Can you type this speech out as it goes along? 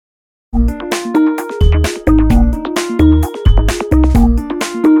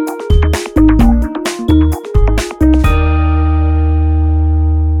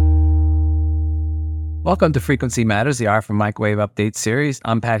Welcome to Frequency Matters, the RF and Microwave Update series.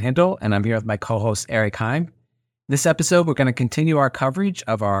 I'm Pat Hindle, and I'm here with my co-host, Eric Heim. In this episode, we're going to continue our coverage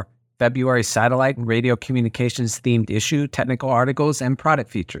of our February satellite and radio communications themed issue, technical articles, and product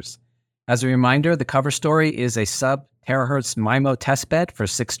features. As a reminder, the cover story is a sub-terahertz MIMO testbed for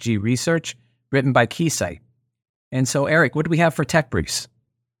 6G research written by Keysight. And so, Eric, what do we have for tech briefs?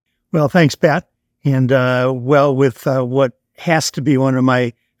 Well, thanks, Pat. And with what has to be one of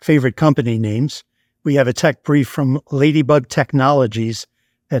my favorite company names, we have a tech brief from Ladybug Technologies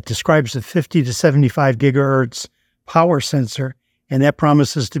that describes the 50 to 75 gigahertz power sensor, and that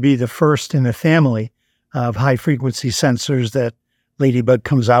promises to be the first in a family of high-frequency sensors that Ladybug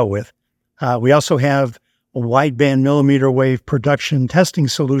comes out with. We also have a wideband millimeter wave production testing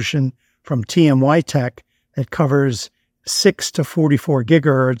solution from TMY Tech that covers 6 to 44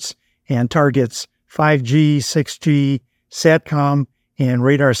 gigahertz and targets 5G, 6G, SATCOM, and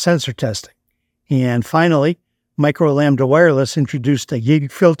radar sensor testing. And finally, Micro Lambda Wireless introduced a gig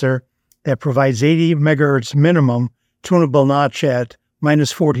filter that provides 80 megahertz minimum tunable notch at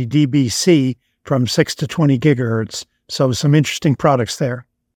minus 40 dBc from 6 to 20 gigahertz. So some interesting products there.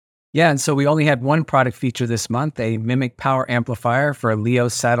 Yeah, and so we only had one product feature this month, a MMIC power amplifier for LEO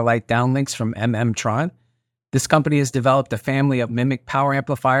satellite downlinks from MM-Tron. This company has developed a family of MMIC power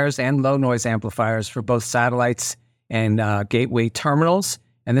amplifiers and low noise amplifiers for both satellites and gateway terminals.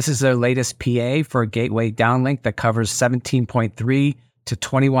 And this is their latest PA for a gateway downlink that covers 17.3 to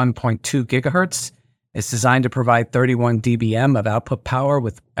 21.2 gigahertz. It's designed to provide 31 dBm of output power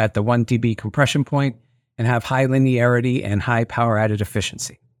at the 1 dB compression point and have high linearity and high power added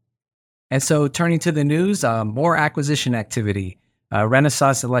efficiency. And so turning to the news, more acquisition activity.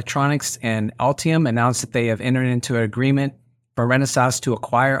 Renesas Electronics and Altium announced that they have entered into an agreement for Renesas to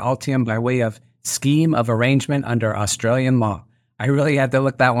acquire Altium by way of scheme of arrangement under Australian law. I really had to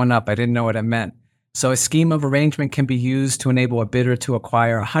look that one up. I didn't know what it meant. So a scheme of arrangement can be used to enable a bidder to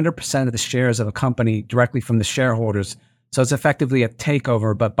acquire 100% of the shares of a company directly from the shareholders. So it's effectively a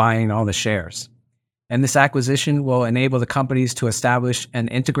takeover, but buying all the shares. And this acquisition will enable the companies to establish an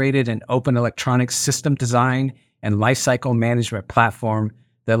integrated and open electronics system design and lifecycle management platform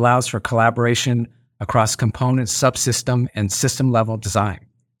that allows for collaboration across component, subsystem, and system-level design.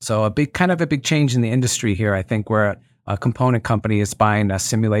 So a big change in the industry here, I think, where a component company is buying a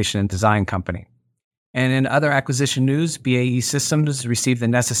simulation and design company. And in other acquisition news, BAE Systems received the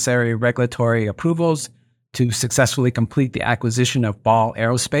necessary regulatory approvals to successfully complete the acquisition of Ball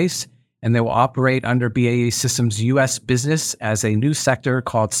Aerospace, and they will operate under BAE Systems' U.S. business as a new sector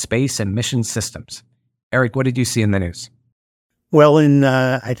called Space and Mission Systems. Eric, what did you see in the news? Well,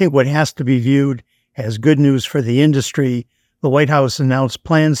 I think what has to be viewed as good news for the industry, the White House announced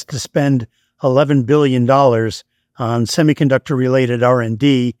plans to spend $11 billion on semiconductor-related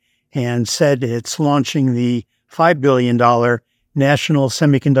R&D and said it's launching the $5 billion National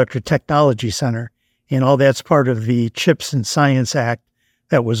Semiconductor Technology Center. And all that's part of the CHIPS and Science Act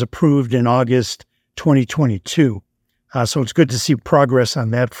that was approved in August 2022. So it's good to see progress on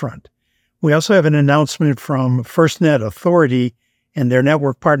that front. We also have an announcement from FirstNet Authority and their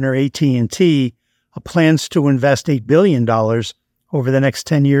network partner AT&T, plans to invest $8 billion over the next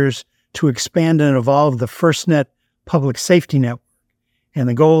 10 years to expand and evolve the FirstNet public safety network. And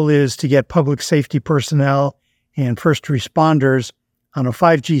the goal is to get public safety personnel and first responders on a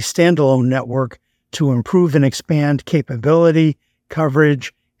 5G standalone network to improve and expand capability,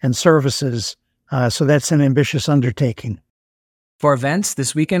 coverage, and services. So that's an ambitious undertaking. For events,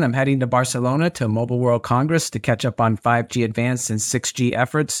 this weekend I'm heading to Barcelona to Mobile World Congress to catch up on 5G advanced and 6G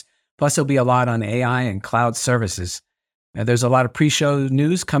efforts. Plus, there'll be a lot on AI and cloud services. Now, there's a lot of pre-show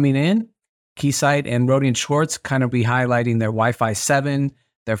news coming in. Keysight and Rohde & Schwarz kind of be highlighting their Wi-Fi 7,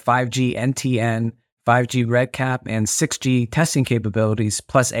 their 5G NTN, 5G RedCap, and 6G testing capabilities,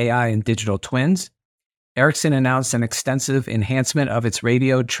 plus AI and digital twins. Ericsson announced an extensive enhancement of its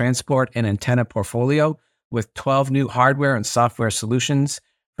radio, transport, and antenna portfolio with 12 new hardware and software solutions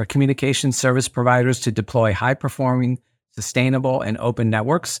for communication service providers to deploy high-performing, sustainable, and open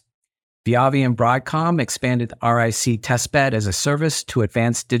networks. Viavi and Broadcom expanded RIC testbed as a service to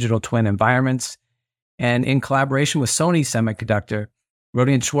advanced digital twin environments. And in collaboration with Sony Semiconductor,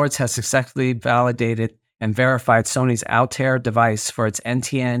 Rohde & Schwarz has successfully validated and verified Sony's Altair device for its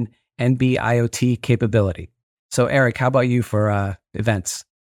NTN NB-IoT capability. So Eric, how about you for events?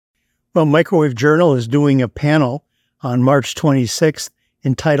 Well, Microwave Journal is doing a panel on March 26th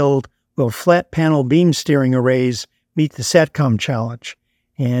entitled, Will Flat Panel Beam Steering Arrays Meet the SATCOM Challenge?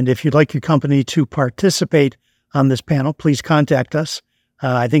 And if you'd like your company to participate on this panel, please contact us.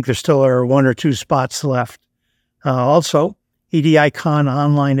 I think there still are 1 or 2 spots left. Also, EDICon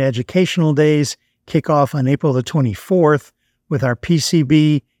Online Educational Days kick off on April the 24th with our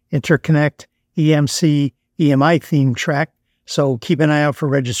PCB, interconnect, EMC, EMI theme track. So keep an eye out for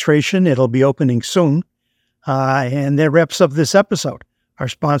registration. It'll be opening soon. And that wraps up this episode. Our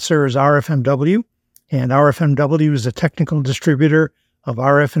sponsor is RFMW, and RFMW is a technical distributor of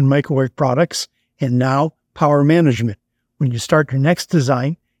RF and microwave products, and now power management. When you start your next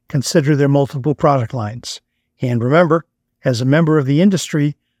design, consider their multiple product lines. And remember, as a member of the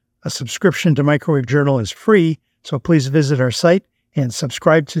industry, a subscription to Microwave Journal is free, so please visit our site and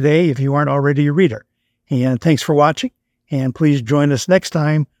subscribe today if you aren't already a reader. And thanks for watching, and please join us next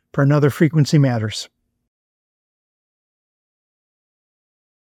time for another Frequency Matters.